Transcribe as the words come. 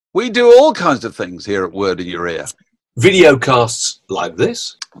We do all kinds of things here at Word in Your Ear. Videocasts like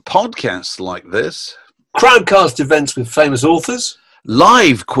this. Podcasts like this. Crowdcast events with famous authors.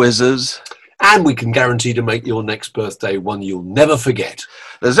 Live quizzes. And we can guarantee to make your next birthday one you'll never forget.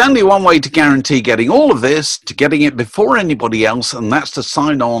 There's only one way to guarantee getting all of this, to getting it before anybody else, and that's to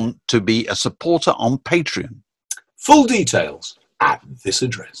sign on to be a supporter on Patreon. Full details at this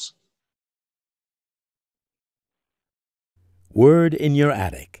address. Word in Your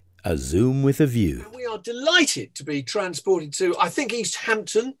Attic, a Zoom with a view. We are delighted to be transported to, I think, East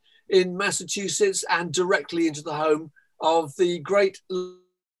Hampton in Massachusetts, and directly into the home of the great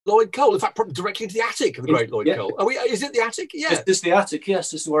Lloyd Cole. In fact, probably directly into the attic of the great Lloyd Cole. Is it the attic? Yeah. This is the attic,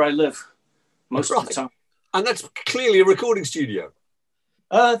 yes. This is where I live most of the time. And that's clearly a recording studio.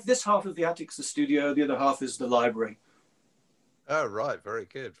 This half of the attic's the studio. The other half is the library. Oh, right. Very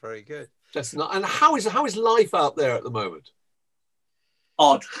good. Very good. That's not. And how is life out there at the moment?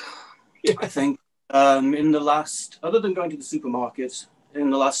 Odd, I think. In the last, other than going to the supermarket,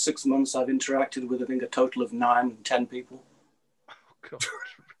 in the last 6 months, I've interacted with, I think, a total of 9, 10 people. Oh, God.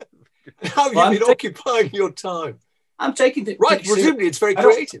 How have you been occupying your time? I'm taking it. Right, presumably it's very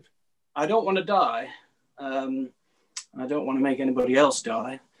creative. I don't want to die. I don't want to make anybody else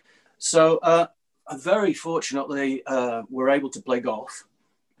die. So, very fortunately, we're able to play golf.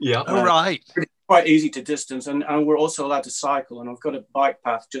 Yeah. All right. Quite easy to distance, and we're also allowed to cycle. And I've got a bike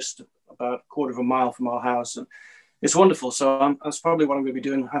path just about a quarter of a mile from our house, and it's wonderful. So that's probably what I'm going to be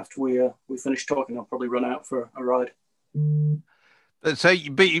doing after we finish talking. I'll probably run out for a ride. So,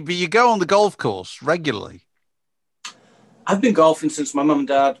 but you go on the golf course regularly? I've been golfing since my mum and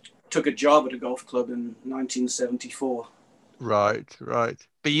dad took a job at a golf club in 1974. Right.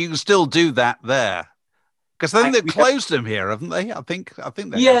 But you can still do that there, because then they've closed them here, haven't they? I think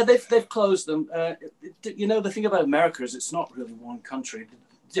they. Yeah, they've closed them. You know, the thing about America is it's not really one country.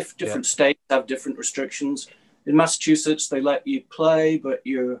 Different states have different restrictions. In Massachusetts, they let you play, but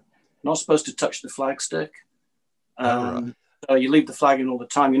you're not supposed to touch the flagstick. Right. So you leave the flag in all the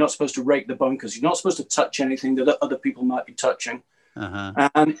time. You're not supposed to rake the bunkers. You're not supposed to touch anything that other people might be touching. Uh-huh.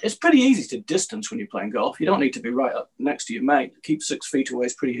 And it's pretty easy to distance when you're playing golf. You don't need to be right up next to your mate. Keep 6 feet away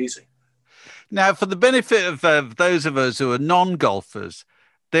is pretty easy. Now, for the benefit of those of us who are non-golfers,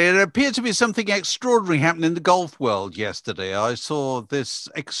 there appeared to be something extraordinary happening in the golf world yesterday. I saw this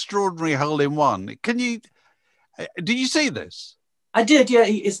extraordinary hole-in-one. Did you see this? I did, yeah.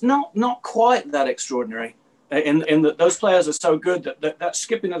 It's not quite that extraordinary. In that those players are so good that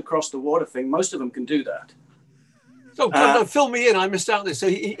skipping across the water thing, most of them can do that. Oh, God, no, fill me in. I missed out on this. So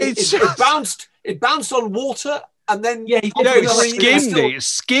it bounced on water, and then it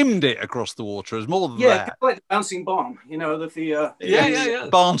skimmed it across the water. It was more than that. Yeah, like the bouncing bomb. You know, yeah.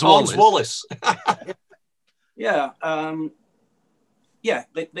 Barnes Wallace. Yeah.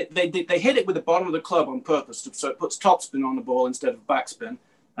 They hit it with the bottom of the club on purpose, so it puts topspin on the ball instead of backspin,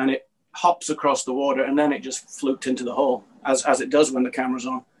 and it hops across the water, and then it just fluked into the hole, as it does when the camera's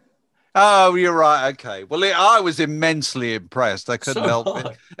on. Oh, you're right. Okay. Well, I was immensely impressed. I couldn't help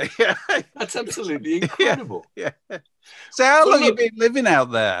it. Yeah. That's absolutely incredible. Yeah. So how long have you been living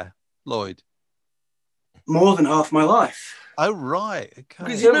out there, Lloyd? More than half my life. Oh, right. Okay.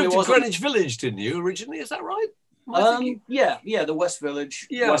 Because you moved to Greenwich Village, didn't you, originally? Is that right? Yeah, the West Village,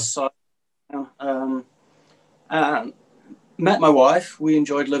 West Side. And met my wife. We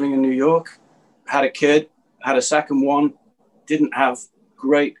enjoyed living in New York. Had a kid. Had a second one. Didn't have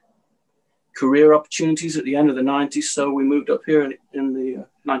great career opportunities at the end of the 90s, so we moved up here in the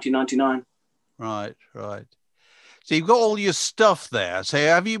 1999. Right. So you've got all your stuff there. So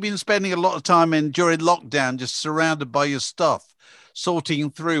have you been spending a lot of time during lockdown just surrounded by your stuff, sorting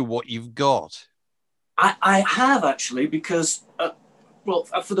through what you've got? I have, actually, because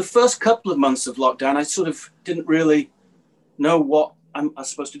for the first couple of months of lockdown, I sort of didn't really know what I was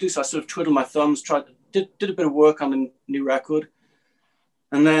supposed to do. So I sort of twiddled my thumbs, did a bit of work on the new record.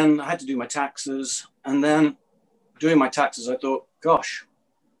 And then I had to do my taxes. And then doing my taxes, I thought, gosh,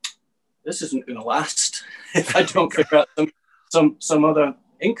 this isn't going to last if I don't figure out some other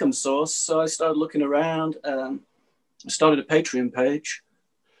income source. So I started looking around. I started a Patreon page.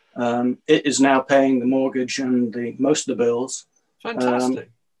 It is now paying the mortgage and most of the bills.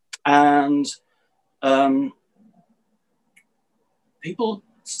 Fantastic. And people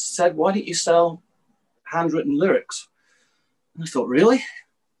said, why don't you sell handwritten lyrics? And I thought, really?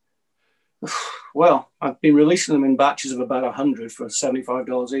 Well, I've been releasing them in batches of about 100 for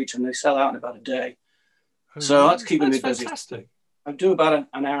 $75 each, and they sell out in about a day. So that's keeping me busy. Fantastic. I do about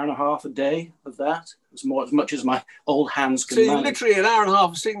an hour and a half a day of that, as much as my old hands can So you're manage. literally an hour and a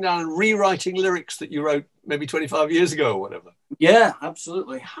half sitting down and rewriting lyrics that you wrote maybe 25 years ago or whatever. Yeah,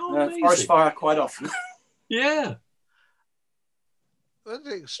 absolutely. How amazing. Forest fire quite often. Yeah. That's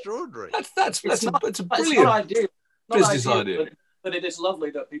extraordinary. That's a brilliant It's not ideal. business idea. But it is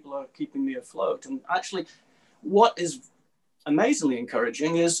lovely that people are keeping me afloat. And actually, what is amazingly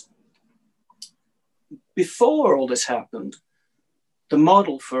encouraging is before all this happened, the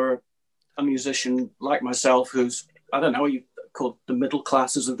model for a musician like myself, who's, I don't know, you called the middle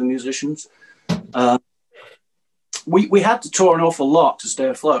classes of the musicians, we had to tour an awful lot to stay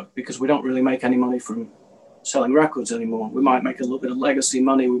afloat because we don't really make any money from selling records anymore. We might make a little bit of legacy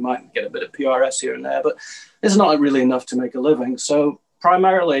money. We might get a bit of PRS here and there, but it's not really enough to make a living. So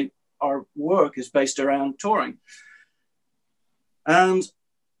primarily our work is based around touring. And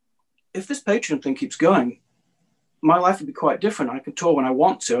if this Patreon thing keeps going, my life would be quite different. I could tour when I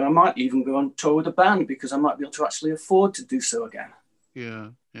want to, and I might even go on tour with a band because I might be able to actually afford to do so again. Yeah,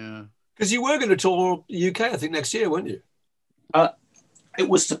 yeah. Because you were going to tour the UK, I think, next year, weren't you? It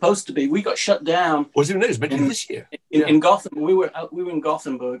was supposed to be. We got shut down. Was it meant to be this year? In Gotham. We were in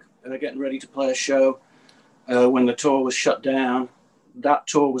Gothenburg getting ready to play a show when the tour was shut down. That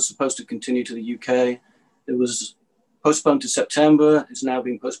tour was supposed to continue to the UK. It was postponed to September. It's now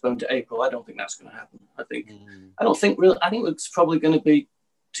being postponed to April. I don't think that's going to happen. I think it's probably going to be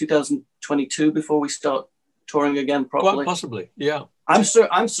 2022 before we start touring again properly. Quite possibly, yeah. I'm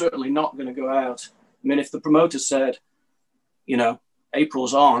certainly not going to go out. I mean, if the promoter said, you know,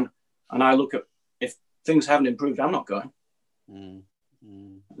 April's on, and I look at if things haven't improved, I'm not going.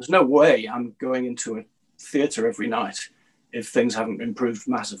 There's no way I'm going into a theatre every night if things haven't improved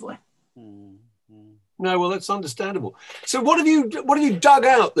massively. No, well, that's understandable. So, what have you dug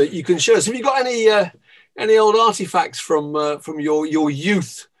out that you can show us? Have you got any old artifacts from your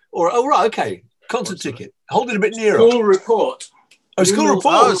youth? Or right, okay, concert ticket. Hold it a bit nearer. School report. Oh, school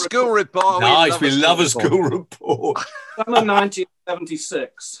report. Oh, school report. Nice. We love a school report. Summer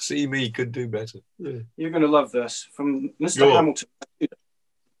 1976. See me, could do better. Yeah. You're going to love this. From Mr. Hamilton.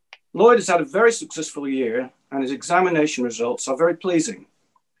 Lloyd has had a very successful year and his examination results are very pleasing.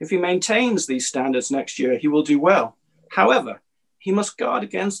 If he maintains these standards next year, he will do well. However, he must guard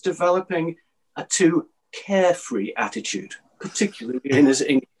against developing a too carefree attitude, particularly in his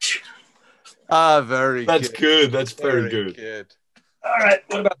English. Very That's good. good. That's very good. All right,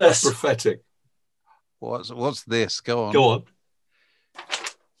 what about this? That's prophetic. What's this? Go on. Go on.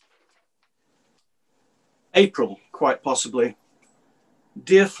 April, quite possibly.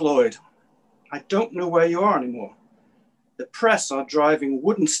 Dear Floyd, I don't know where you are anymore. The press are driving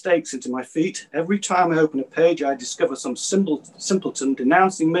wooden stakes into my feet. Every time I open a page, I discover some simpleton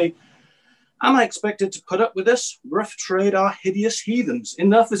denouncing me. Am I expected to put up with this? Rough trade are hideous heathens.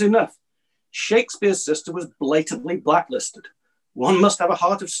 Enough is enough. Shakespeare's sister was blatantly blacklisted. One must have a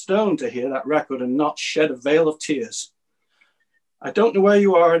heart of stone to hear that record and not shed a veil of tears. I don't know where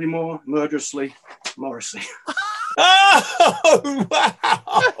you are anymore. Murderously, Morrissey. Oh,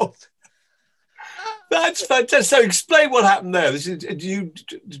 wow. That's fantastic. So explain what happened there. Do you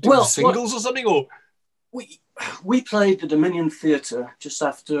do singles or something? Or we played the Dominion Theatre just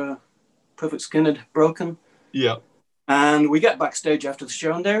after Perfect Skin had broken. Yeah. And we get backstage after the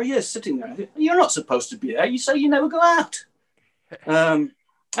show and there he is sitting there. You're not supposed to be there. You say you never go out.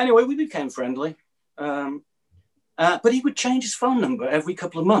 Anyway, we became friendly. But he would change his phone number every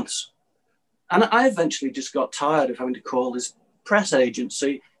couple of months. And I eventually just got tired of having to call his press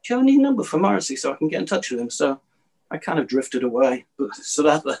agency. Do you have any number for Morrissey so I can get in touch with him? So I kind of drifted away. So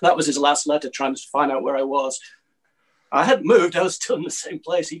that was his last letter, trying to find out where I was. I hadn't moved. I was still in the same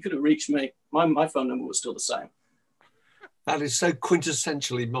place. He could have reached me. My phone number was still the same. That is so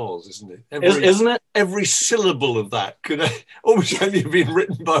quintessentially Moz, isn't it? Isn't it? Every syllable of that could almost only have been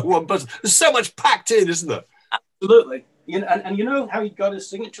written by one person. There's so much packed in, isn't there? Absolutely. And you know how he got his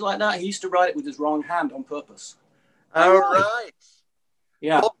signature like that? He used to write it with his wrong hand on purpose. Oh, right.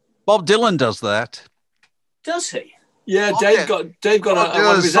 Yeah. Bob Dylan does that. Does he? Yeah, Dave got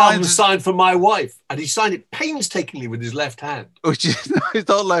one of his albums signed for my wife, and he signed it painstakingly with his left hand. Which is he's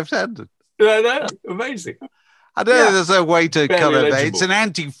not left-handed. No, amazing. I don't know. There's a way to kind of. Legible. It's an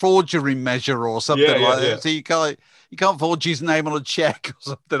anti-forgery measure or something like that. So you can't forge his name on a check or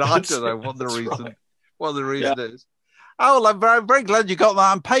something. I don't know what the reason. Right. What the reason is. Oh, well, I'm very glad you got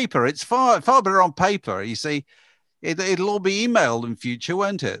that on paper. It's far better on paper. You see, it'll all be emailed in future,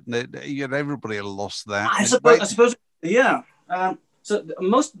 won't it? Everybody will have lost that. I suppose. Yeah. So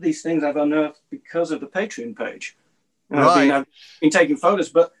most of these things I've unearthed because of the Patreon page. Right. I've been taking photos,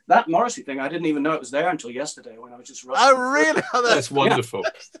 but that Morrissey thing, I didn't even know it was there until yesterday when I was just rushing. Oh, really? Oh, That's wonderful.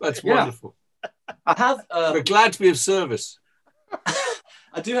 That's wonderful. I have. We're glad to be of service.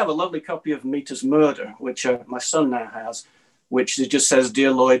 I do have a lovely copy of Mita's Murder, which my son now has, which just says,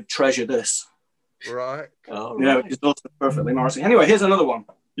 "Dear Lloyd, treasure this." Right. Oh, You know, right. it's also perfectly Morrissey. Anyway, here's another one.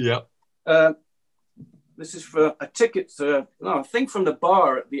 Yeah. This is for a ticket to, I think from the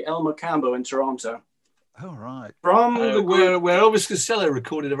bar at the El Mocambo in Toronto. Oh, right. From the group, where Elvis Costello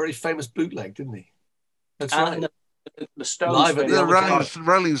recorded a very famous bootleg, didn't he? That's right. the Stones. Live at famous- the The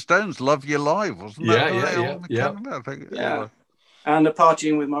Rolling Stones, Love You Live, wasn't Yeah, that? yeah, right? yeah, On the yeah. I think. Yeah. And the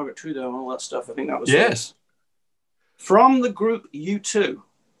partying with Margaret Trudeau and all that stuff. I think that was it. Yes. From the group U2,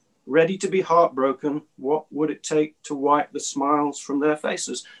 ready to be heartbroken, what would it take to wipe the smiles from their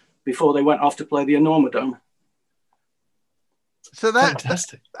faces before they went off to play the Enormodome? So that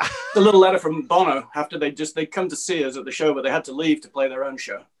Fantastic. The little letter from Bono after they'd come to see us at the show, but they had to leave to play their own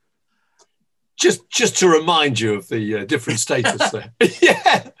show. Just to remind you of the different status there.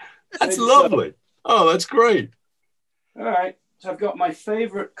 Yeah, that's lovely. Oh, that's great. All right. So I've got my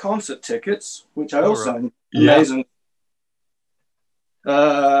favorite concert tickets, which I All also right. amazing.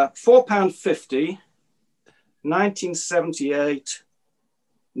 £4.50, 1978,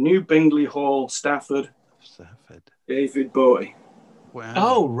 New Bingley Hall, Stafford, David Bowie. Wow.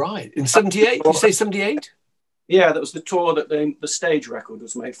 Oh, right. In 78? Did you say 78? Yeah, that was the tour that the stage record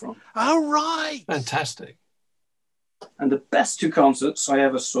was made from. Oh, right. Fantastic. And the best two concerts I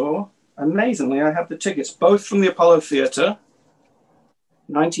ever saw, amazingly, I have the tickets, both from the Apollo Theatre,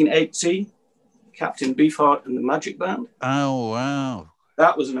 1980, Captain Beefheart and the Magic Band. Oh, wow.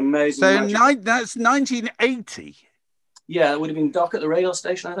 That was an amazing So that's 1980. Yeah, it would have been Doc at the radio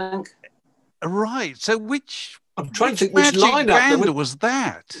station, I think. Right. So which I'm trying to think which Magic lineup. Band was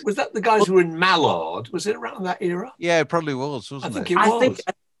that? Was that the guys who were in Mallard? Was it around that era? Yeah, it probably was, wasn't I think it? it was. I think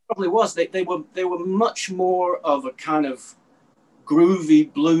it probably was. They were much more of a kind of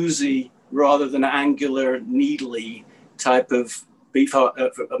groovy, bluesy, rather than angular, needly type of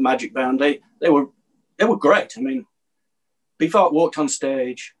Beefheart Magic Band. They were great. I mean, Beefheart walked on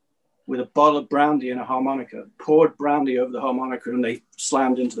stage with a bottle of brandy and a harmonica, poured brandy over the harmonica, and they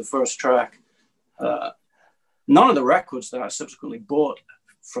slammed into the first track. None of the records that I subsequently bought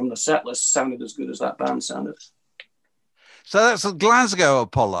from the set list sounded as good as that band sounded. So that's the Glasgow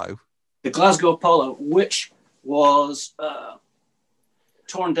Apollo. The Glasgow Apollo, which was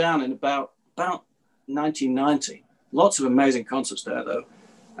torn down in about 1990. Lots of amazing concerts there, though.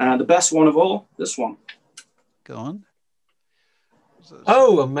 And the best one of all, this one. Go on.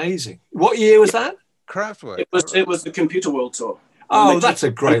 Oh, amazing. What year was that? Kraftwerk. It was the Computer World Tour. Oh, that's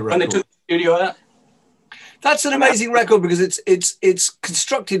a great When they record. took the studio out. That's an amazing record because it's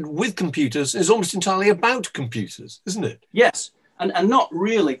constructed with computers. It's almost entirely about computers, isn't it? Yes, and not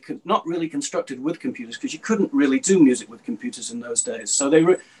really constructed with computers, because you couldn't really do music with computers in those days. So they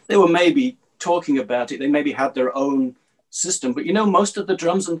were maybe talking about it. They maybe had their own system, but most of the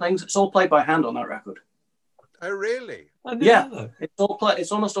drums and things, it's all played by hand on that record. Oh, really? Yeah,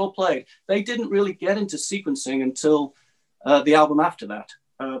 it's almost all played. They didn't really get into sequencing until the album after that.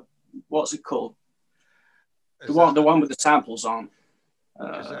 What's it called? The one with the samples on.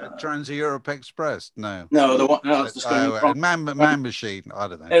 Is that Trans-Europe Express? No. No, the one. No, it's the Man Machine. I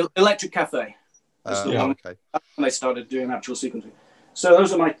don't know. Electric Cafe. That's the one. Okay. That's when they started doing actual sequencing. So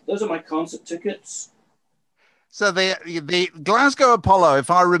those are my concert tickets. So the Glasgow Apollo, if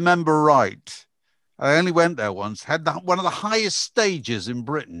I remember right, I only went there once, had one of the highest stages in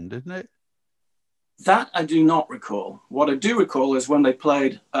Britain, didn't it? That I do not recall. What I do recall is when they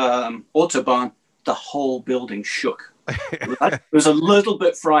played Autobahn, the whole building shook. It was a little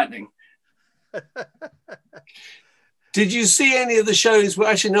bit frightening. Did you see any of the shows? Well,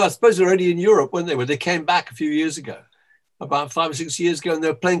 actually, no, I suppose they're already in Europe, weren't they? When they came back a few years ago, about 5 or 6 years ago, and they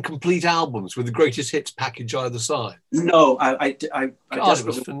were playing complete albums with the greatest hits package either side. No, I God, it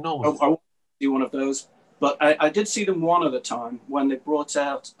was phenomenal. I won't see one of those, but I did see them one other time when they brought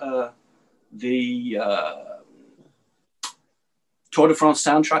out the Tour de France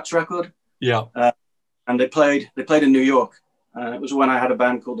soundtracks record. Yeah. And they played in New York. It was when I had a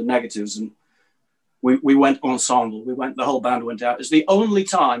band called the Negatives, and we went ensemble. The whole band went out. It's the only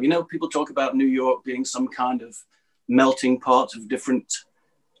time, people talk about New York being some kind of melting pot of different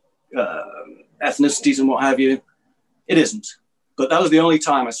ethnicities and what have you. It isn't. But that was the only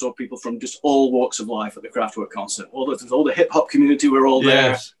time I saw people from just all walks of life at the Kraftwerk concert. All the hip hop community were all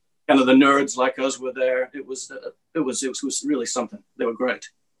there. Kind of the nerds like us were there. It was really something. They were great.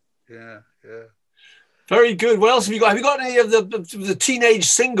 Yeah. Very good. What else have you got? Have you got any of the teenage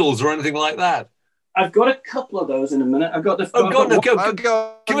singles or anything like that? I've got a couple of those in a minute. I've got the. Oh, God, no, Give us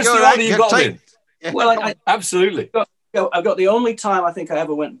the order you've got in. Well, Absolutely. I've got the only time I think I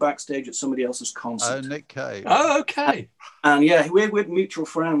ever went backstage at somebody else's concert. Oh, Nick Cave. Oh, okay. And yeah, we're mutual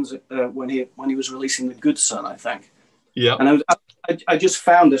friends when he was releasing The Good Son, I think. Yeah. And I just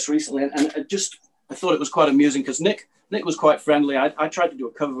found this recently, and I thought it was quite amusing because Nick was quite friendly. I tried to do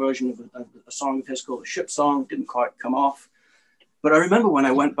a cover version of a song of his called "The Ship Song." Didn't quite come off. But I remember when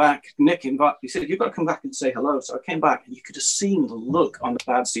I went back, Nick he said, "You've got to come back and say hello." So I came back, and you could have seen the look on the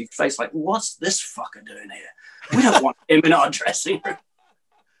Bad Seed's face, like, "What's this fucker doing here? We don't want him in our dressing room."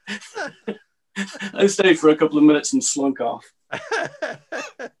 I stayed for a couple of minutes and slunk off.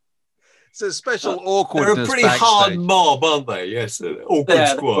 It's a special awkwardness. They're a pretty backstage. hard mob, aren't they? Yes, awkward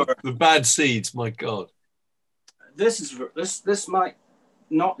Yeah, squad. The Bad Seeds, my God. This might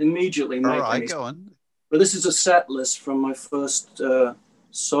not immediately make All right, any go on. But this is a set list from my first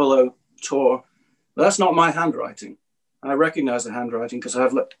solo tour. But that's not my handwriting. I recognize the handwriting because I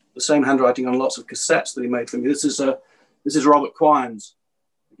have the same handwriting on lots of cassettes that he made for me. This is Robert Quine's,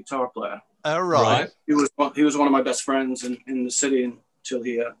 the guitar player. All right. He was one of my best friends in the city until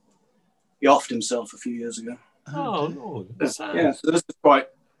he offed himself a few years ago. Oh, Lord. Yeah, so this is quite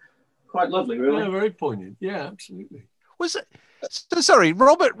lovely, really. Yeah, very poignant. Yeah, absolutely. Was it? Sorry,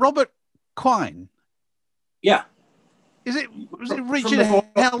 Robert Quine. Yeah. Was it From Richard the-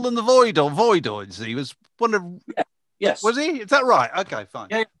 Hell and the Void or Voidoids? He was one of. Yes. Was he? Is that right? Okay, fine.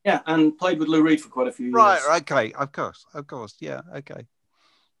 Yeah, and played with Lou Reed for quite a few years. Right. Okay. Of course. Yeah. Okay.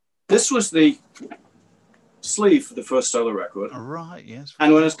 This was the sleeve for the first solo record. All right. Yes.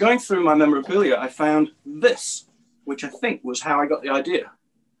 And when I was going through my memorabilia, I found this, which I think was how I got the idea.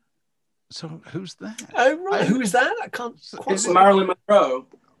 So who's that? Oh, right. Who is that? I can't quite It's Marilyn Monroe.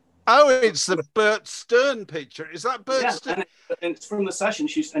 Oh, it's the Bert Stern picture. Is that Bert Stern? And it's from the session.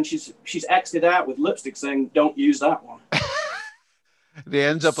 She's X'd it out with lipstick saying, "Don't use that one." He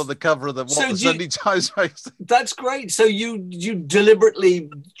ends up on the cover of the Sunday Times magazine. That's great. So you deliberately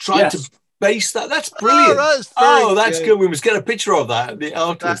tried to base that. That's brilliant. That's good. We must get a picture of that. The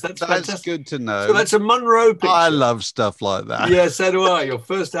artist. That's fantastic. Good to know. So that's a Monroe picture. I love stuff like that. Yeah, so do I. Your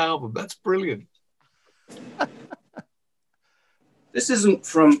first album. That's brilliant. This isn't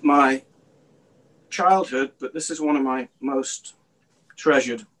from my childhood, but this is one of my most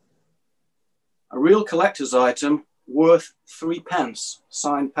treasured. A real collector's item worth 3p,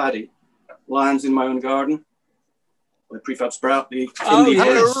 signed Paddy. Lions in my own garden. The Prefab Sprout, the indie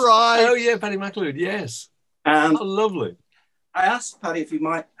yes. Right. Oh, yeah, Paddy McAloon, yes. And lovely. I asked Paddy if he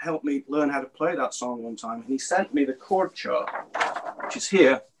might help me learn how to play that song one time, and he sent me the chord chart, which is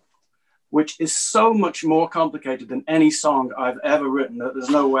here, which is so much more complicated than any song I've ever written that there's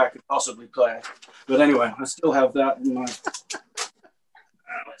no way I could possibly play it. But anyway, I still have that in mind.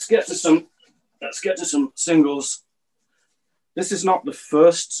 Let's get to some singles. This is not the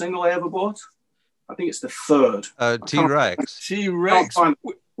first single I ever bought. I think it's the third. T-Rex. T-Rex.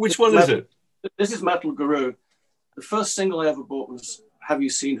 Which one is it? This is Metal Guru. The first single I ever bought was Have You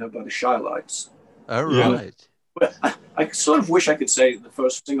Seen Her by the Shy Lights. Oh, right. Well, I sort of wish I could say the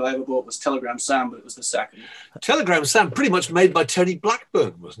first single I ever bought was Telegram Sam, but it was the second. Telegram Sam, pretty much made by Tony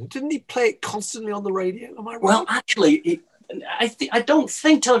Blackburn, wasn't it? Didn't he play it constantly on the radio? Am I right? Well, actually, I don't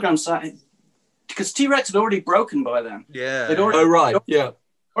think Telegram Sam, because T-Rex had already broken by then. Yeah.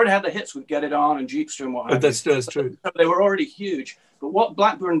 Already had the hits with Get It On and Jeepster and what have you. That's true. They were already huge. But what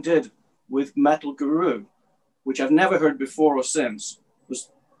Blackburn did with Metal Guru, which I've never heard before or since, was,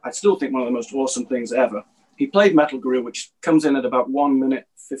 I still think, one of the most awesome things ever. He played Metal Guru, which comes in at about 1 minute,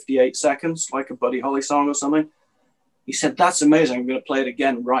 58 seconds, like a Buddy Holly song or something. He said, "That's amazing. I'm going to play it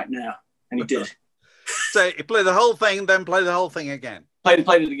again right now." And he did. So you play the whole thing, then play the whole thing again. Played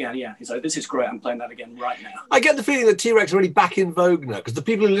it again, yeah. He's like, "This is great. I'm playing that again right now." I get the feeling that T-Rex are really back in vogue now because the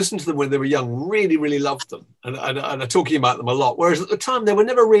people who listened to them when they were young really, really loved them and are talking about them a lot. Whereas at the time, they were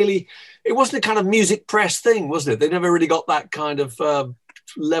never really, it wasn't a kind of music press thing, wasn't it? They never really got that kind of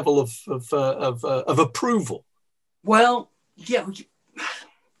level of approval. Well, yeah.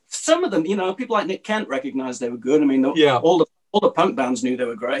 Some of them, people like Nick Kent recognized they were good. I mean, all the punk bands knew they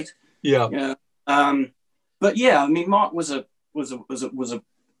were great. Yeah. But yeah, I mean, Mark was a I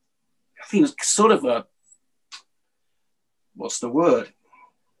think it's sort of a, what's the word?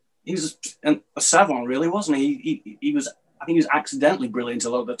 He was a savant, really, wasn't he? He was, I think he was accidentally brilliant a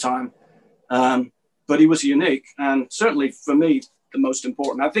lot of the time. But he was unique. And certainly for me, the most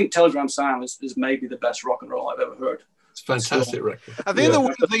important. I think Telegram Sam is maybe the best rock and roll I've ever heard. It's a fantastic record. I think the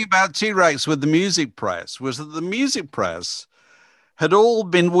one thing about T-Rex with the music press was that the music press had all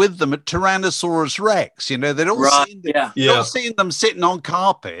been with them at Tyrannosaurus Rex. They'd all seen them, all seen them sitting on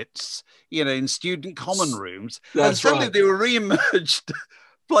carpets, in student common rooms, and That's suddenly right. they were re-emerged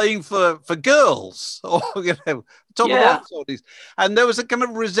playing for girls, or top of Yeah. all these, and there was a kind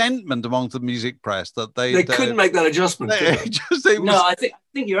of resentment among the music press that They couldn't make that adjustment, could they? No, I think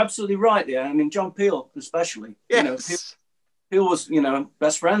you're absolutely right there. I mean, John Peel especially. Yes. Peel was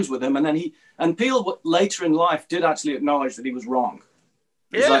best friends with him, and then Peel later in life did actually acknowledge that he was wrong.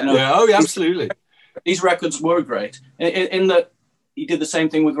 He's like, no, yeah, oh, absolutely. These records were great. In that he did the same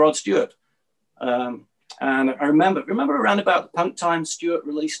thing with Rod Stewart. And I remember around about the punk time, Stewart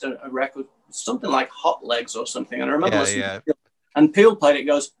released a record, something like Hot Legs or something. And I remember listening to Peel, and Peel played it,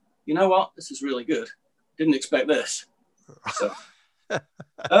 goes, you know what? This is really good. Didn't expect this. So,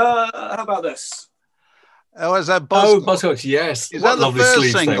 how about this? Oh, is that Buzzcocks, yes. Is What that the lovely first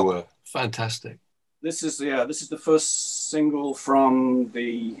sleeves single? they were. Fantastic. This is the first single from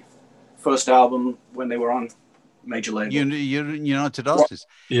the first album when they were on major label. United Artists.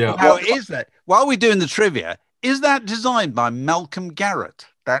 Yeah. How is that? While we're doing the trivia, is that designed by Malcolm Garrett?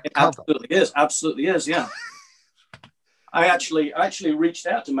 It absolutely is. Yeah. I actually reached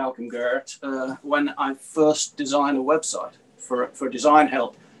out to Malcolm Garrett when I first designed a website for design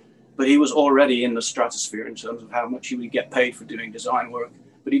help, but he was already in the stratosphere in terms of how much he would get paid for doing design work.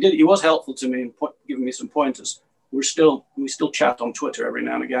 But he was helpful to me in giving me some pointers. We still chat on Twitter every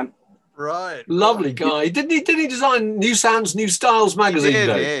now and again. Right. Lovely guy. Didn't he design New Sounds, New Styles magazine?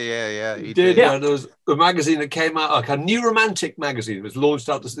 Yeah. He did. Yeah. There was a magazine that came out, like a New Romantic magazine. It was launched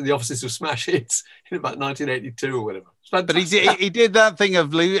out in the offices of Smash Hits in about 1982 or whatever. But he did that thing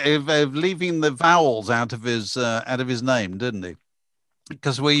of leaving the vowels out of his name, didn't he?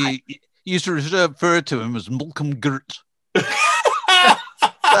 Because we used to refer to him as Malcolm Gert. That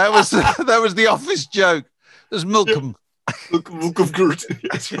was the office joke. There's Malcolm. Malcolm Gert.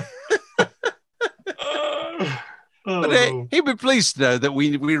 But he'd be pleased to know that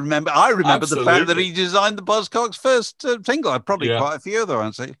we remember. I remember the fact that he designed the Buzzcocks' first single. Probably quite a few other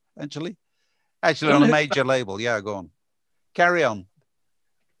ones, actually on a major label. Yeah, go on, carry on.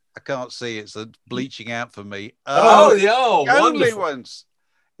 I can't see; it's bleaching out for me. Only wonderful. Ones.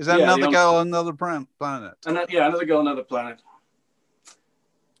 Is that another girl on another planet? Another girl on another planet.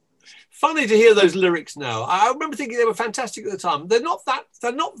 Funny to hear those lyrics now. I remember thinking they were fantastic at the time. They're not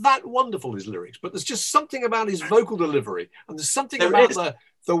that wonderful, his lyrics, but there's just something about his vocal delivery, and there's something about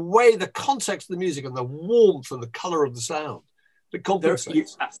the way, the context of the music, and the warmth and the color of the sound that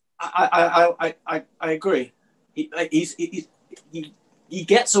compensates. I agree. He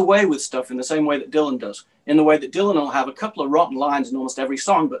gets away with stuff in the same way that Dylan does. In the way that Dylan will have a couple of rotten lines in almost every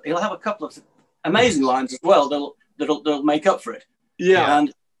song, but he'll have a couple of amazing lines as well that'll make up for it. Yeah.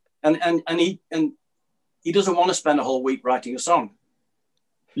 And he doesn't want to spend a whole week writing a song.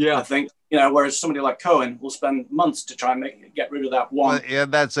 Yeah, I think whereas somebody like Cohen will spend months to try and get rid of that one. Well, yeah,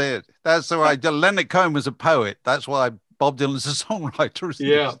 that's it. That's the way. Leonard Cohen was a poet. That's why Bob Dylan's a songwriter. It's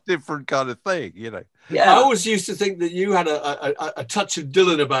a different kind of thing, Yeah, I always used to think that you had a touch of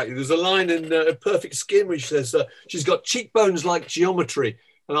Dylan about you. There's a line in Perfect Skin which says she's got cheekbones like geometry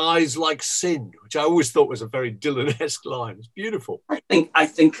and eyes like sin, which I always thought was a very Dylan-esque line. It's beautiful. I think I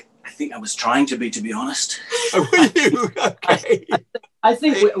was trying to be honest. Oh, were you? Okay. I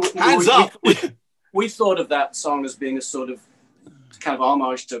think hands up. We thought of that song as being a sort of kind of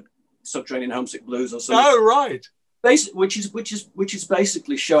homage to Subterranean Homesick Blues or something. Oh, right. Which is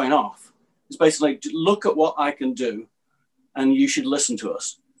basically showing off. It's basically look at what I can do, and you should listen to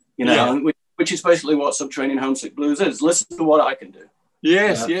us. Which is basically what Subterranean Homesick Blues is. Listen to what I can do.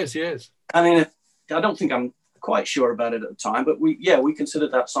 Yes. I mean, I don't think I'm quite sure about it at the time, but we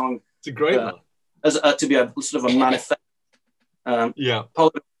considered that song. It's a great one. As to be a sort of a manifest.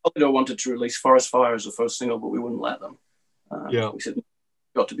 Polydor wanted to release Forest Fire as the first single, but we wouldn't let them. We said,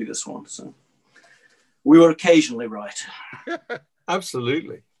 got to be this one. So we were occasionally right.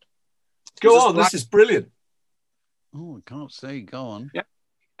 Absolutely. Go on, this is brilliant. Oh, I can't see. Go on. Yeah,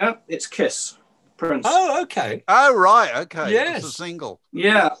 it's Kiss, Prince. Oh, okay. Oh, right. Okay. Yes. It's a single.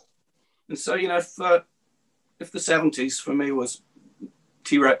 Yeah. And so, if the 70s for me was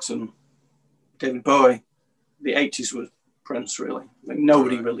T-Rex and David Bowie, the 80s was Prince, really. Like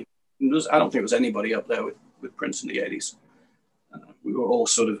nobody really, I don't think there was anybody up there with Prince in the 80s. We were all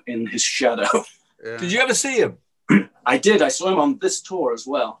sort of in his shadow. Yeah. Did you ever see him? I did. I saw him on this tour as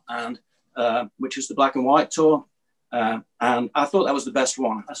well, and which is the Black and White tour. And I thought that was the best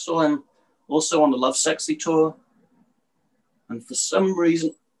one. I saw him also on the Love Sexy tour. And for some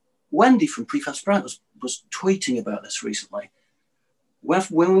reason, Wendy from Prefab Sprout was tweeting about this recently. When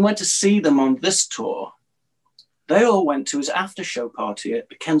we went to see them on this tour, they all went to his after show party at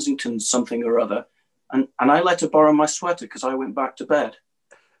the Kensington something or other. And I let her borrow my sweater because I went back to bed.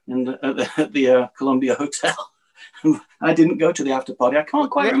 at the Columbia Hotel. I didn't go to the after party. I can't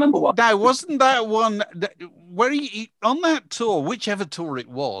quite remember what. Now, wasn't that one where he on that tour, whichever tour it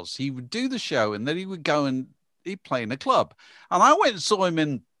was, he would do the show and then he would go and he'd play in a club. And I went and saw him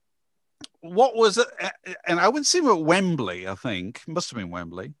in what was it? And I went to see him at Wembley, I think. Must have been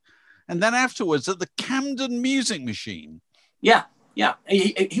Wembley. And then afterwards at the Camden Music Machine. Yeah. Yeah,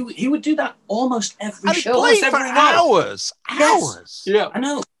 he would do that almost every show. Played for hours. Yes. Yeah, I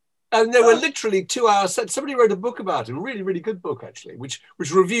know. And there were literally 2 hours. Somebody wrote a book about it, a really, really good book actually, which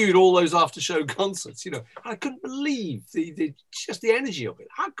reviewed all those after-show concerts. You know, I couldn't believe just the energy of it.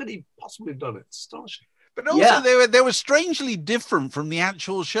 How could he possibly have done it? It's astonishing. But also they were strangely different from the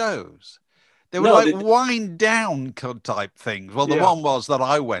actual shows. They were wind down type things. Well, the one was that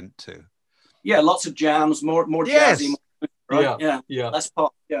I went to. Yeah, lots of jams, more jazzy. Right? Yeah. Less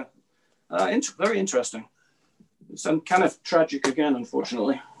pop. Yeah. Very interesting. Some kind of tragic again,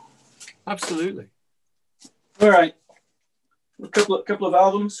 unfortunately. Absolutely. All right. A couple of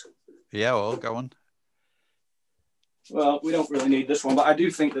albums. Yeah, well, go on. Well, we don't really need this one, but I do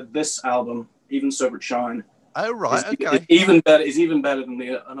think that this album, Even Sobered Shine. Oh, right. Is even better than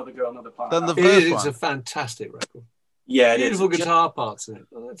the Another Girl, Another Planet. Than the first one. It's a fantastic record. Yeah, beautiful guitar parts in it.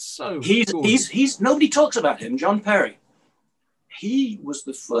 Oh, that's so. He's nobody talks about him. John Perry. He was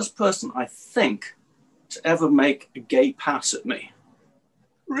the first person, I think, to ever make a gay pass at me.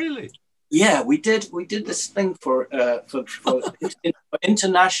 Really? Yeah, we did this thing for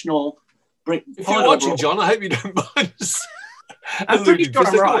international. If you're watching, John, I hope you don't mind. I'm pretty sure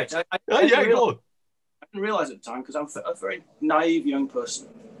I'm right. I didn't realize at the time because I'm a very naive young person.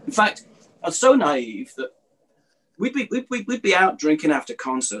 In fact, I was so naive that we'd be out drinking after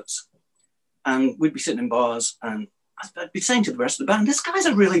concerts, and we'd be sitting in bars, and I'd be saying to the rest of the band, "This guy's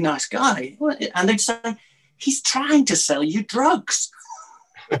a really nice guy," and they'd say, "He's trying to sell you drugs."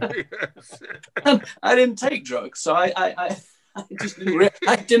 And I didn't take drugs, so it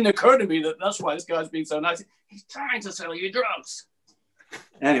didn't occur to me that that's why this guy's being so nice. He's trying to sell you drugs.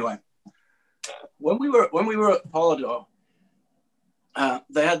 Anyway, when we were at Polydor,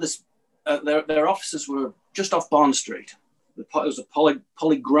 they had this. Their offices were just off Bond Street. It was a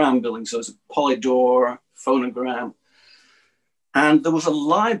polygram building, so it was a Polydor phonogram, and there was a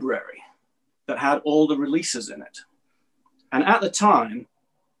library that had all the releases in it. And at the time,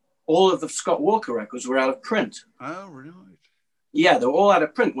 all of the Scott Walker records were out of print. Oh, really? Yeah, they were all out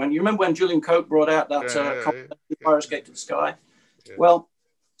of print. You remember when Julian Cope brought out that Fire Escape to the Sky? Yeah. Well,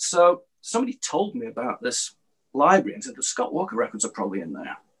 so somebody told me about this library and said the Scott Walker records are probably in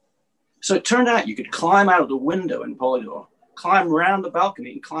there. So it turned out you could climb out of the window in Polydor, climb around the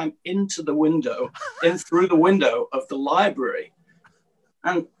balcony and climb into the window, in through the window of the library.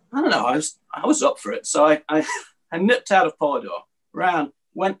 And I don't know, I was up for it. So I nipped out of Polydor,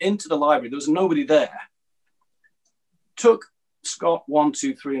 went into the library. There was nobody there. Took Scott 1,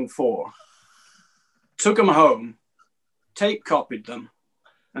 2, 3, and 4. Took them home, tape copied them,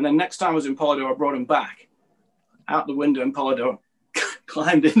 and then next time I was in Polydor, I brought them back out the window in Polydor,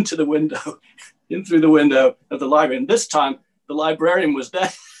 climbed into the window, in through the window of the library, and this time the librarian was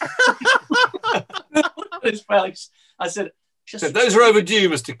there. His face. I said, "Those are overdue,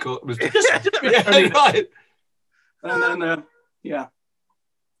 Mr. Court." Yeah, right. And then,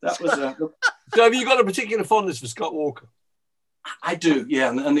 that was. So, have you got a particular fondness for Scott Walker? I do, yeah.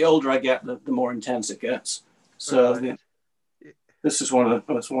 And the older I get, the more intense it gets. So this is one of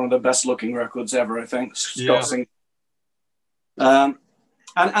the best looking records ever, I think. Scott singing. And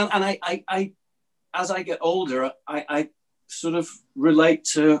I as I get older, I sort of relate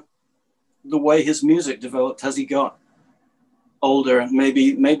to the way his music developed as he got older.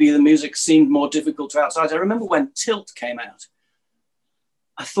 Maybe the music seemed more difficult to outside. I remember when Tilt came out,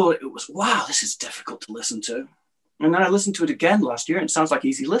 I thought it was, wow, this is difficult to listen to. And then I listened to it again last year, and it sounds like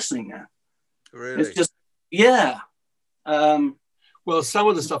easy listening now. Really? It's just, yeah. Well, some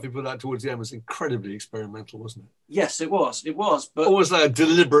of the stuff he put out towards the end was incredibly experimental, wasn't it? Yes, it was. It was. But almost like a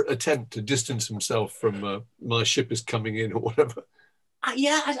deliberate attempt to distance himself from My Ship Is Coming In or whatever.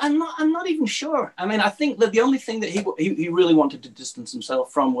 I'm not even sure. I mean, I think that the only thing that he really wanted to distance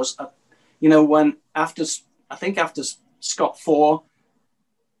himself from was, when after Scott 4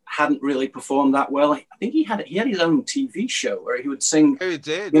 hadn't really performed that well. I think he had his own TV show where he would sing. Oh, he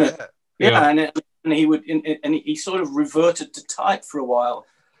did, yeah. And he would, and he sort of reverted to type for a while,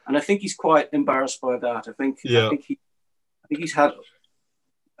 and I think he's quite embarrassed by that. I think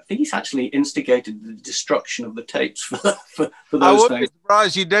he's actually instigated the destruction of the tapes for those I wouldn't things. be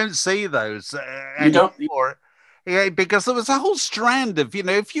surprised you don't see those anymore. Yeah, because there was a whole strand of,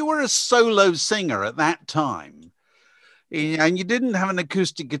 if you were a solo singer at that time, and you didn't have an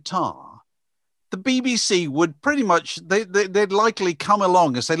acoustic guitar, the BBC would pretty much, they'd likely come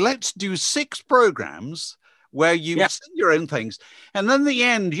along and say, let's do 6 programs where you sing your own things. And then at the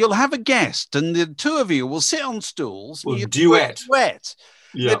end, you'll have a guest and the 2 of you will sit on stools. Well, duet.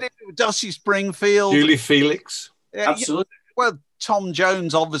 Yeah. Dusty Springfield. Julie Felix. Absolutely. Well, Tom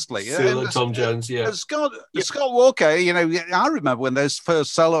Jones, obviously. Tom Jones, yeah. Scott Walker, you know, I remember when those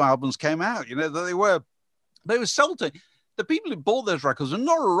first solo albums came out, you know, that they were sold to, the people who bought those records were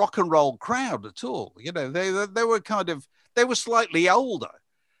not a rock and roll crowd at all. You know, they were slightly older.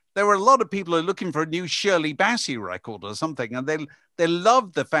 There were a lot of people who were looking for a new Shirley Bassey record or something, and they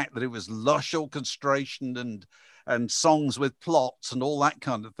loved the fact that it was lush orchestration and songs with plots and all that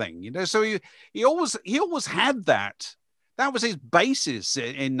kind of thing. You know, so he always had that. That was his basis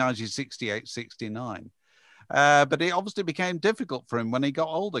in 1968, 69. But it obviously became difficult for him when he got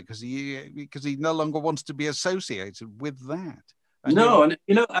older because he no longer wants to be associated with that. And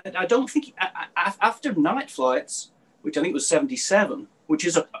I don't think after Night Flights, which I think was 77, which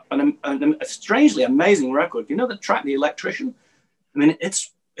is a strangely amazing record. You know the track, The Electrician? I mean,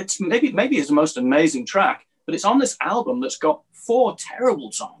 it's maybe his most amazing track, but it's on this album that's got 4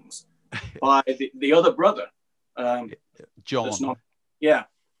 terrible songs by the other brother, John.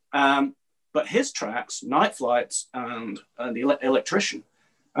 But his tracks, Night Flights and The Electrician,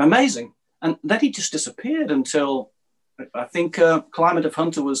 are amazing. And then he just disappeared until I think Climate of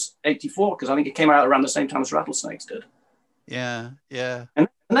Hunter was 84, because I think it came out around the same time as Rattlesnakes did. Yeah. And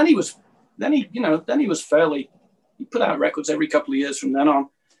then he was fairly, he put out records every couple of years from then on.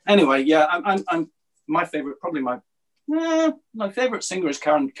 Anyway, yeah, I'm my favorite, probably my favorite singer is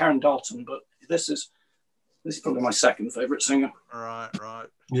Karen Dalton, but this is probably my second favorite singer. Right.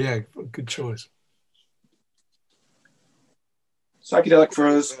 Yeah, good choice. Psychedelic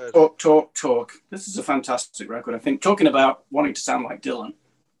Furs, Talk. This is a fantastic record, I think. Talking about wanting to sound like Dylan.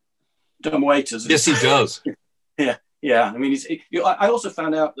 Dumb Waiters. Yes, he does. Yeah. I mean, I also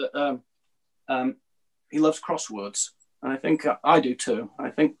found out that he loves crosswords, and I think I do too. I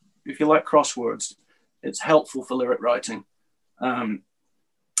think if you like crosswords, it's helpful for lyric writing. I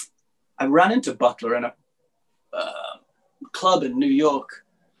ran into Butler in a club in New York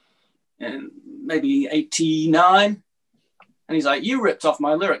in maybe 89, and he's like, "You ripped off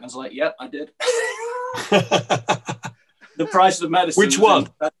my lyric." And I was like, "Yep, I did." The Price of Medicine. Which one?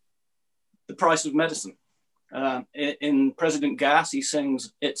 The Price of Medicine. In President Gas, he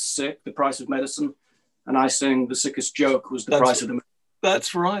sings "It's Sick," The Price of Medicine, and I sing "The Sickest Joke Was the Price of the Medicine."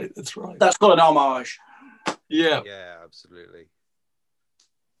 That's right. That's called an homage. Yeah, absolutely.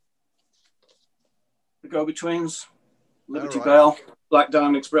 The Go-Betweens, Liberty Bell, Black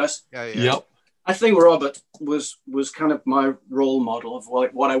Diamond Express. Yeah. Yep. I think Robert was kind of my role model of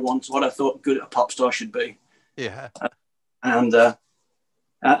what I thought good a pop star should be. Yeah. And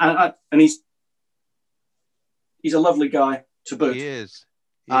he's a lovely guy to boot. He is.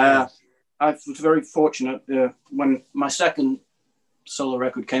 I was very fortunate when my second solo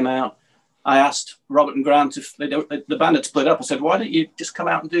record came out. I asked Robert and Grant if the band had split up. I said, "Why don't you just come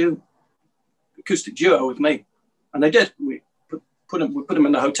out and do acoustic duo with me?" And they did. We put them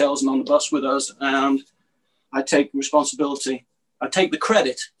in the hotels and on the bus with us, and I take responsibility. I take the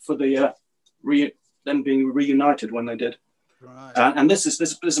credit for the them being reunited when they did. Right. And this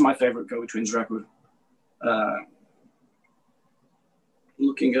is my favorite Go-Betweens record.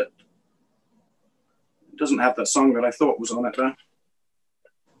 Looking at, it doesn't have that song that I thought was on it though.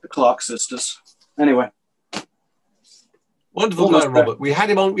 The Clark Sisters. Anyway. Wonderful man, Robert. We had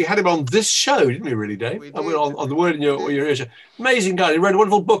him on this show, didn't we, really, Dave? We did. On the Word in Your Ear show. Amazing guy. He wrote a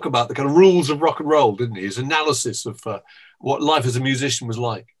wonderful book about the kind of rules of rock and roll, didn't he? His analysis of what life as a musician was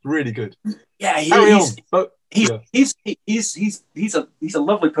like. Really good. Yeah, he's a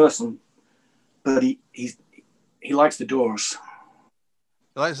lovely person, but he likes the Doors.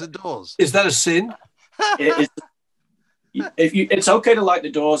 He likes the Doors. Is that a sin? It's okay to like the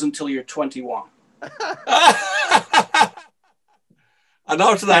Doors until you're 21. And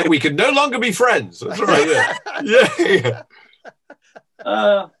after that, we can no longer be friends. That's right. Yeah.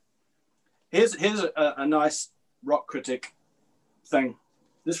 Here's a nice rock critic thing.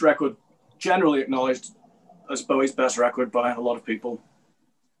 This record, generally acknowledged as Bowie's best record by a lot of people.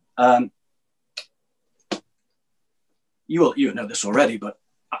 You know this already, but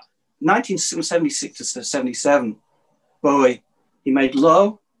 1976 to 77, Bowie, he made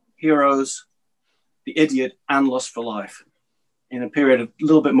Low, Heroes, The Idiot, and Lust for Life in a period of a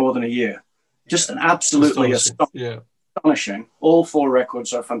little bit more than a year. Just an absolutely astonishing. All 4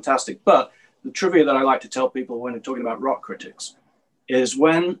 records are fantastic. But the trivia that I like to tell people when they're talking about rock critics is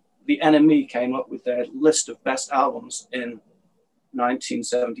when the NME came up with their list of best albums in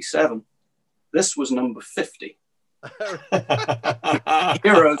 1977. This was number 50.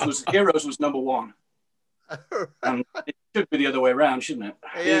 Heroes was number 1. And it should be the other way around, shouldn't it?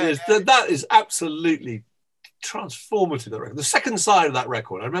 Yeah. That is absolutely transformative, that record. The second side of that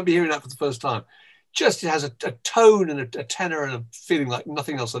record, I remember hearing that for the first time. Just it has a tone and a tenor and a feeling like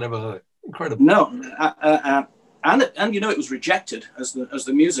nothing else I'd ever heard. Incredible. No, and it was rejected as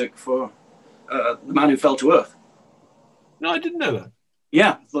the music for The Man Who Fell to Earth. No, I didn't know that.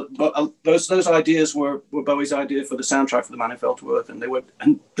 Yeah, but those ideas were Bowie's idea for the soundtrack for The Man Who Fell to Earth, and they were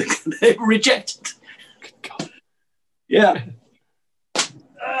rejected. God. Yeah.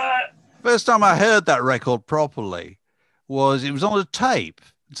 First time I heard that record properly was on a tape.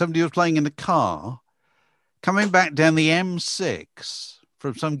 Somebody was playing in a car, coming back down the M6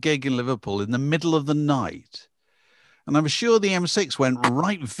 from some gig in Liverpool in the middle of the night. And I'm sure the M6 went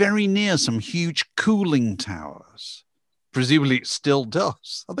right very near some huge cooling towers. Presumably it still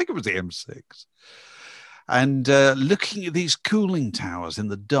does. I think it was the M6. And looking at these cooling towers in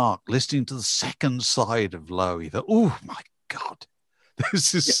the dark, listening to the second side of Low, you thought, oh my God,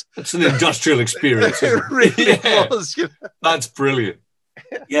 this is... Yeah, it's an industrial experience. It really was. You know? That's brilliant.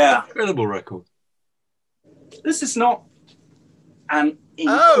 Yeah. Incredible record. This is not an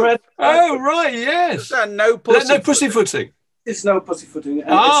incredible... Oh, right, yes. No pussyfooting. It's no pussyfooting.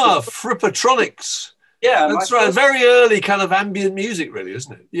 Frippatronics. Yeah. That's right. Very early kind of ambient music, really,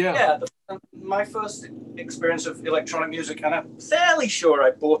 isn't it? Yeah. Yeah. My first experience of electronic music, and I'm fairly sure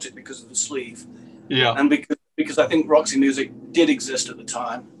I bought it because of the sleeve. Yeah. And because I think Roxy Music did exist at the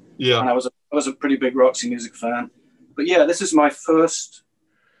time. Yeah. And I was a pretty big Roxy Music fan. But yeah, this is my first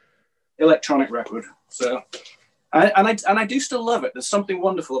electronic record. So, I do still love it. There's something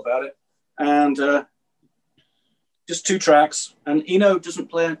wonderful about it. And just 2 tracks. And Eno doesn't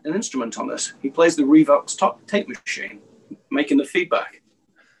play an instrument on this. He plays the Revox tape machine, making the feedback.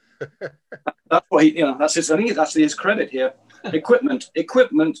 That's what that's his. I think that's his credit here. Equipment: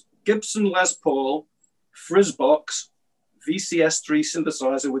 Gibson Les Paul, Frizzbox, VCS3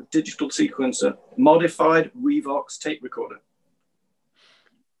 synthesizer with digital sequencer, modified Revox tape recorder.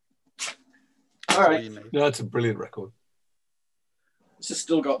 All right. No, it's a brilliant record. This has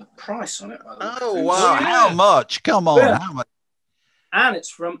still got the price on it. Oh wow! Yeah. How much? Come on, yeah. How much? And it's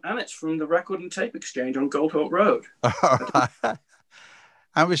from the Record and Tape Exchange on Goldhawk Road.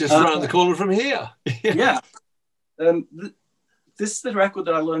 I was just around the corner from here. Yeah. This is the record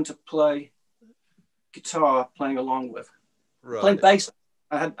that I learned to play guitar playing along with. Right. Playing bass.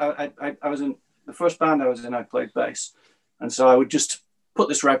 I was in the first band I was in. I played bass, and so I would just put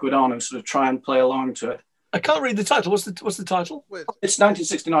this record on and sort of try and play along to it. I can't read the title. What's the title? It's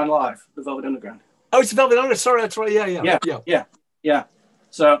 1969 Live, The Velvet Underground. Oh, it's The Velvet Underground. Sorry, that's right. Yeah.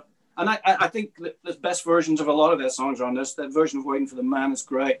 So, and I think that the best versions of a lot of their songs are on this. That version of Waiting for the Man is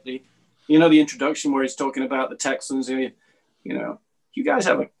great. The introduction where he's talking about the Texans. You guys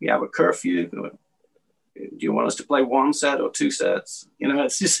have a curfew. Do you want us to play 1 set or 2 sets?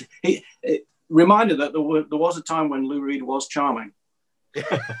 It's just it reminded that there was a time when Lou Reed was charming.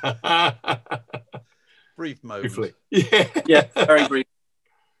 Brief moment. Briefly. Yeah, very brief.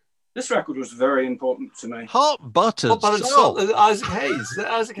 This record was very important to me. Hot buttered salt. Isaac Hayes.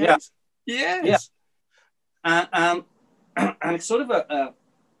 Isaac Hayes. Yeah. Yes. Yeah. And it's sort of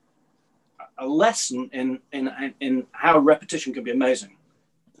a lesson in how repetition can be amazing.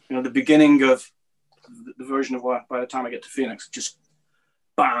 The beginning of the version of By the Time I Get to Phoenix, just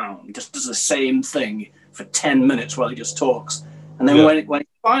bam, just does the same thing for 10 minutes while he just talks. And then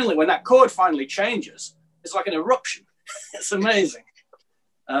when that chord finally changes, it's like an eruption. It's amazing.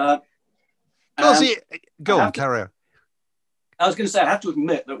 Go on, carry on. I was going to say, I have to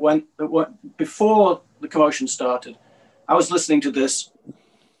admit that before the commotion started, I was listening to this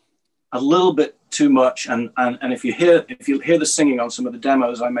a little bit too much, and if you hear the singing on some of the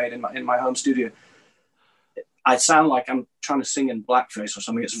demos I made in my home studio, I sound like I'm trying to sing in blackface or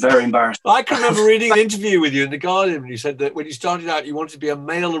something. It's very embarrassing. I can remember reading an interview with you in The Guardian, and you said that when you started out, you wanted to be a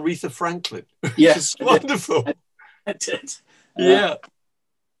male Aretha Franklin. Yes, wonderful. I did. Yeah.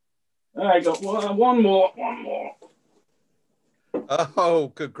 I got one more.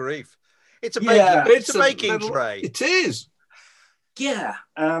 Oh, good grief! It's a baking tray. It is. Yeah.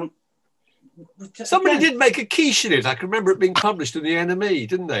 Somebody did make a quiche in it. I can remember it being published in the NME,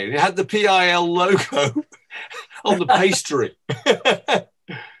 didn't they? It had the PIL logo on the pastry. That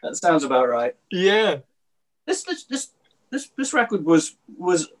sounds about right. Yeah. This record was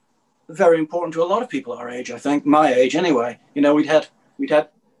very important to a lot of people our age. I think my age anyway. We'd had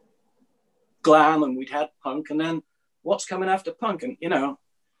glam and we'd had punk, and then what's coming after punk? And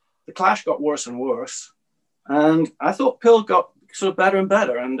the Clash got worse and worse, and I thought Pill got sort of better and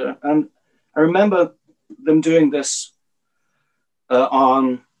better. And I remember them doing this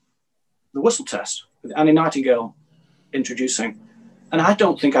on the Whistle Test with Annie Nightingale introducing. And I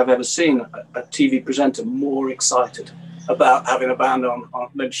don't think I've ever seen a TV presenter more excited about having a band on.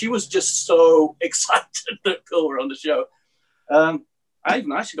 She was just so excited that Pill were on the show. I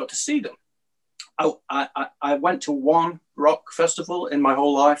even actually got to see them. I went to one rock festival in my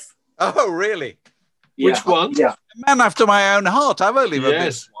whole life. Oh, really? Yeah. Which one? Yeah. A man after my own heart. I've only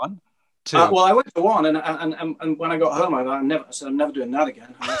missed one. Two. Well, I went to one, and when I got home, I said I'm never doing that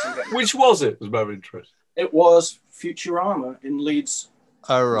again. Which was it? Was my interest. It was Futurama in Leeds.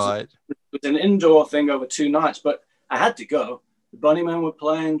 Oh, right. It was an indoor thing over 2 nights, but I had to go. The Bunnymen were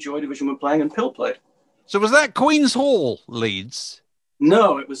playing, Joy Division were playing, and Pill played. So was that Queen's Hall, Leeds?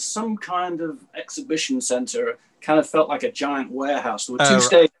 No, it was some kind of exhibition centre. Kind of felt like a giant warehouse. There were two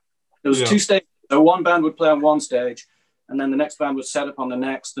stages. There was 2 stages. So one band would play on one stage, and then the next band would set up on the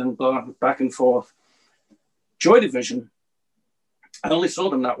next, and back and forth. Joy Division, I only saw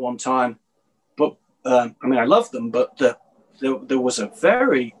them that one time, but I mean, I loved them, but there was a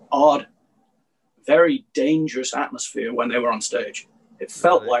very odd, very dangerous atmosphere when they were on stage. It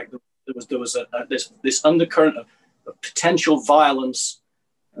felt like there was this undercurrent of potential violence,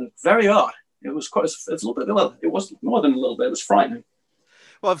 and very odd. It was quite. It's a little bit. Well, it was more than a little bit. It was frightening.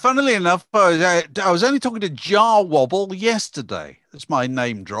 Well, funnily enough, I was only talking to Jar Wobble yesterday. That's my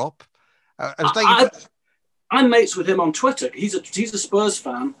name drop. I'm mates with him on Twitter. He's a Spurs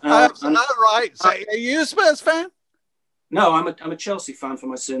fan. Right. So are you a Spurs fan? No, I'm a Chelsea fan for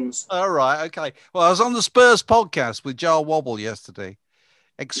my sins. All right. Okay. Well, I was on the Spurs podcast with Jar Wobble yesterday.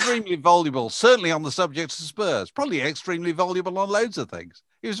 Extremely voluble, certainly on the subject of Spurs. Probably extremely voluble on loads of things.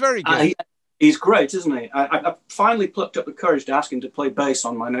 He was very good. He's great, isn't he? I finally plucked up the courage to ask him to play bass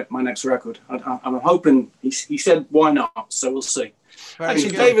on my next record. I'm hoping he said why not. So we'll see.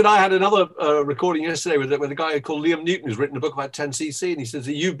 Actually, Dave and I had another recording yesterday with a guy called Liam Newton, who's written a book about 10cc, and he says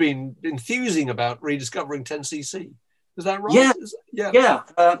that you've been enthusing about rediscovering 10cc. Is that right? Yeah.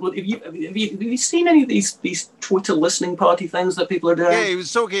 Well, have you seen any of these Twitter listening party things that people are doing? Yeah, he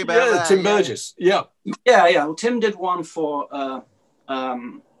was talking about that. Tim Burgess. Yeah. Well, Tim did one for.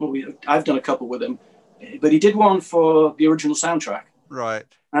 I've done a couple with him, but he did one for the original soundtrack. Right.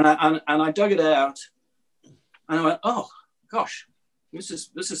 And I dug it out, and I went, oh gosh, this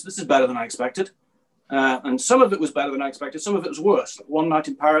is better than I expected. And some of it was better than I expected. Some of it was worse. Like One Night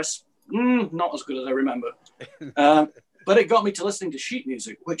in Paris, not as good as I remember. But it got me to listening to sheet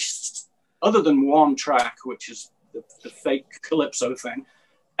music, which, other than one track, which is the fake calypso thing,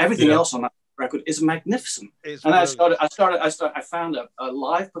 everything else on that record is magnificent. And I found a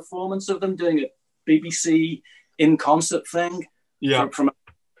live performance of them doing a BBC in concert thing. Yeah,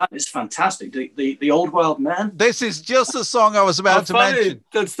 it's fantastic. The Old Wild Man. This is just the song I was about to mention.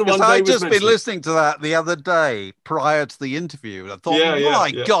 That's the one. I'd just been listening to that the other day prior to the interview, and I thought,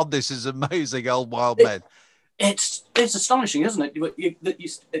 my God, this is amazing. Old Wild Man. It's astonishing, isn't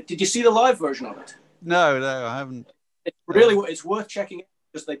it? Did you see the live version of it? No, I haven't. It's worth checking out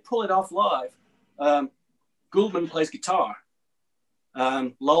because they pull it off live. Gouldman plays guitar.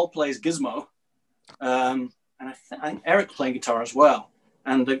 Lol plays gizmo. And I think Eric playing guitar as well.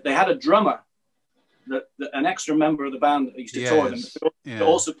 And they had a drummer, an extra member of the band that used to tour them. They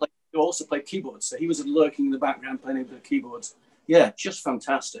also played keyboards. So he was lurking in the background playing the keyboards. Yeah, just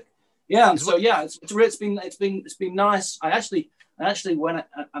fantastic. Yeah, and so it's been nice. I actually went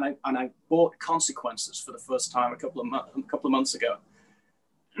and I bought Consequences for the first time a couple of months ago.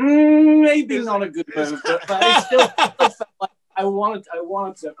 Maybe not a good move, but I still felt like I wanted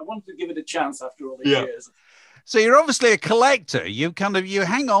to give it a chance after all these years. So you're obviously a collector. You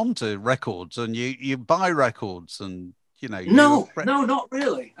hang on to records and you buy records and No, not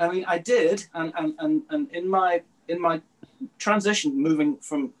really. I mean, I did, and in my transition moving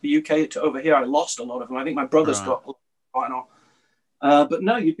from the UK to over here, I lost a lot of them. I think my brother's got a lot of vinyl, but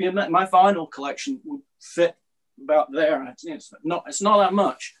no, my vinyl collection would fit about there. It's not that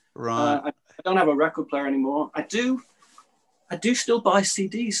much. Right. I don't have a record player anymore. I do still buy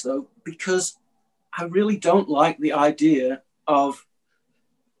CDs though, because I really don't like the idea of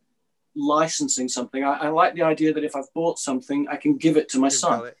licensing something. I like the idea that if I've bought something, I can give it to my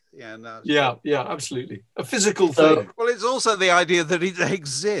son. Yeah, absolutely. A physical thing. Well, it's also the idea that it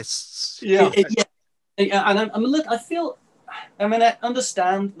exists. Yeah. And I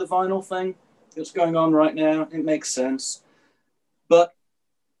understand the vinyl thing that's going on right now. It makes sense. But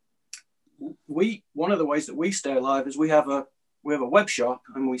one of the ways that we stay alive is we have a web shop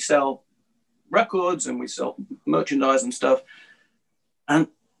and we sell records and we sell merchandise and stuff. And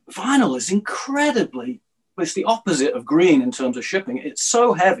vinyl is incredibly, it's the opposite of green in terms of shipping. It's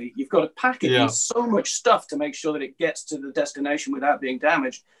so heavy. You've got to pack it in so much stuff to make sure that it gets to the destination without being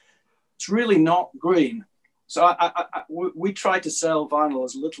damaged. It's really not green. So we try to sell vinyl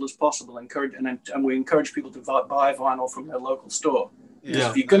as little as possible, and we encourage people to buy vinyl from their local store.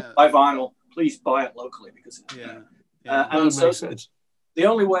 Yeah. If you could buy vinyl, please buy it locally, because and so the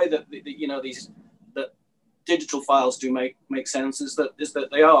only way that these digital files do make sense is that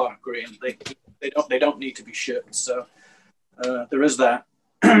they are green. They don't need to be shipped. So there is that.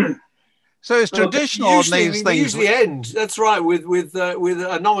 So it's traditional. Usually, they usually end. That's right, with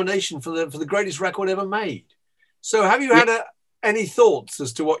a nomination for the greatest record ever made. So have you had any thoughts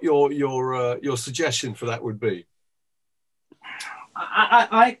as to what your suggestion for that would be?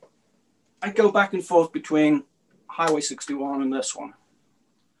 I go back and forth between Highway 61 and this one.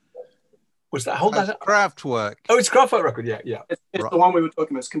 Was that hold that Kraftwerk? Oh, it's Kraftwerk record. Yeah. It's the one we were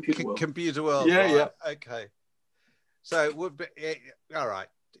talking about. It's Computer World. Computer World. Yeah. Okay. So it would be all right.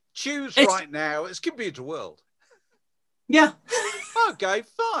 Choose right now. It's Computer World. Yeah. Okay,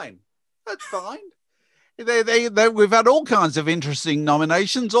 fine. That's fine. We've had all kinds of interesting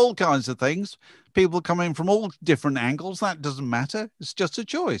nominations, all kinds of things. People coming from all different angles. That doesn't matter. It's just a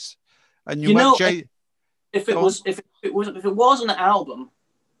choice. And if it was an album,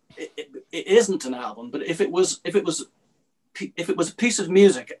 it isn't an album. But if it was a piece of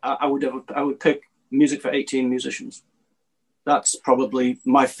music, I would pick Music for 18 Musicians. That's probably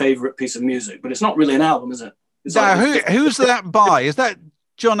my favorite piece of music. But it's not really an album, is it? Now, who's that by? Is that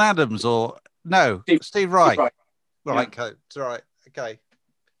John Adams or no? Steve Reich. Right. Yeah. Right. Okay.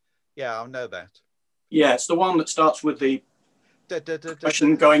 Yeah, I know that. Yeah, it's the one that starts with the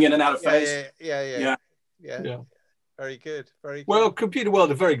question going in and out of phase. Yeah. Very good. Well, Computer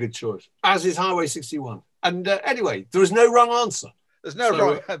World, a very good choice, as is Highway 61. And anyway, there is no wrong answer. There's no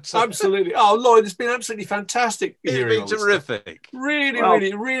wrong answer. Absolutely. Oh, Lloyd, it's been absolutely fantastic. It's been terrific.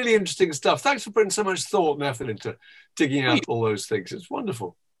 Really interesting stuff. Thanks for putting so much thought and effort into digging out all those things. It's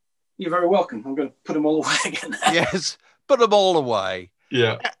wonderful. You're very welcome. I'm going to put them all away again. Yes, put them all away.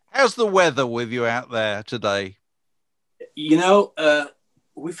 Yeah. How's the weather with you out there today?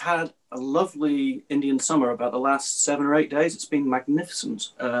 We've had a lovely Indian summer about the last 7 or 8 days. It's been magnificent.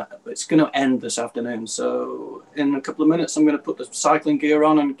 It's going to end this afternoon. So in a couple of minutes, I'm going to put the cycling gear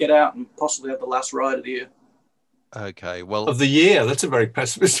on and get out and possibly have the last ride of the year. Okay, well... Of the year? That's a very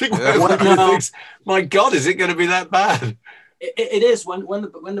pessimistic way of looking at things. My God, is it going to be that bad? It is. When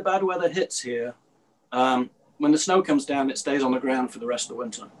the bad weather hits here, when the snow comes down, it stays on the ground for the rest of the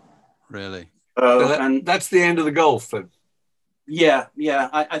winter. Really? And that's the end of the golf then? Yeah.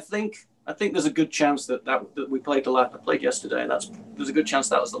 I think there's a good chance that we played I played yesterday. There's a good chance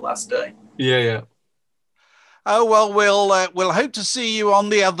that was the last day. Yeah. Oh well, we'll hope to see you on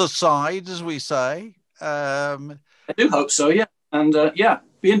the other side, as we say. I do hope so. Yeah, and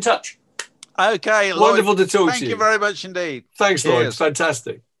be in touch. Okay, Lloyd, wonderful to talk to you. Thank you very much indeed. Thanks, Lloyd. It's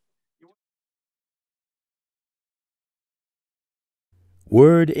fantastic.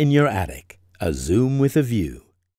 Word in Your Attic, a Zoom with a View.